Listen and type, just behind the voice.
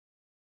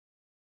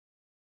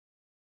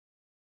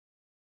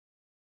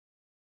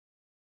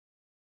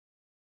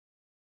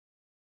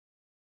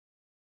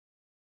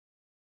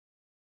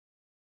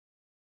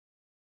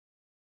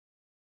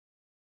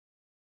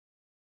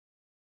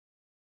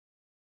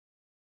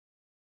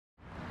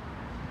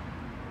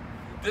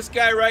This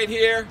guy right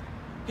here,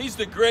 he's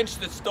the Grinch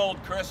that stole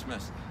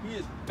Christmas. He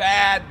is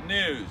bad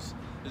news.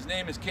 His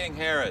name is King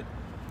Herod.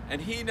 And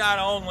he not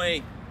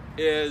only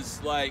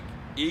is like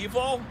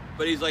evil,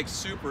 but he's like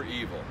super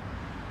evil.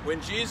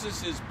 When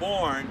Jesus is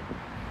born,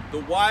 the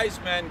wise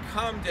men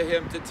come to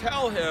him to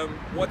tell him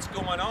what's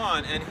going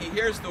on, and he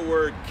hears the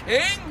word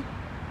king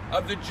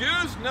of the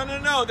Jews? No, no,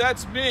 no,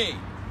 that's me.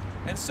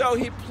 And so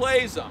he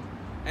plays them,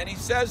 and he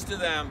says to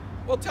them,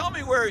 well, tell me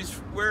where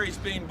he's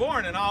being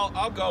born, and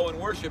I'll go and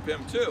worship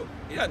him too.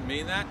 He doesn't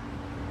mean that.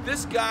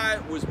 This guy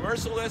was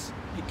merciless.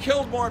 He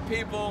killed more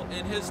people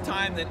in his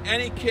time than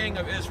any king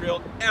of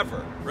Israel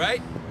ever,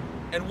 right?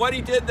 And what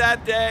he did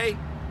that day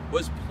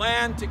was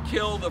plan to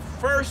kill the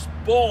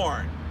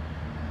firstborn,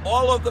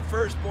 all of the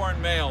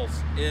firstborn males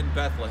in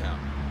Bethlehem.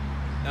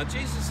 Now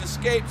Jesus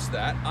escapes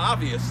that,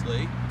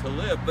 obviously, to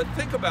live, but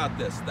think about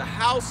this. The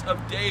house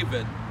of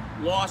David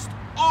lost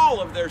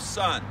all of their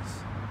sons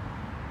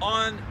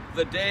on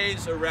the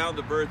days around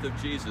the birth of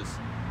Jesus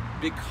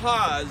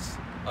because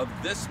of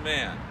this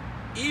man.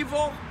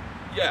 Evil?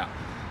 Yeah,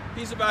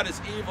 he's about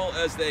as evil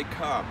as they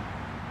come.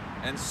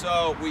 And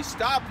so we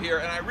stop here,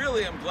 and I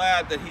really am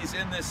glad that he's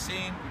in this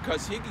scene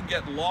because he can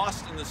get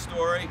lost in the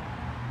story.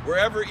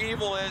 Wherever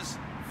evil is,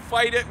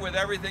 fight it with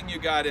everything you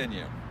got in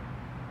you.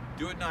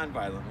 Do it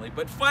non-violently,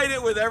 but fight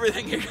it with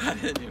everything you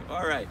got in you.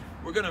 All right,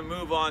 we're going to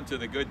move on to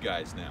the good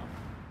guys now.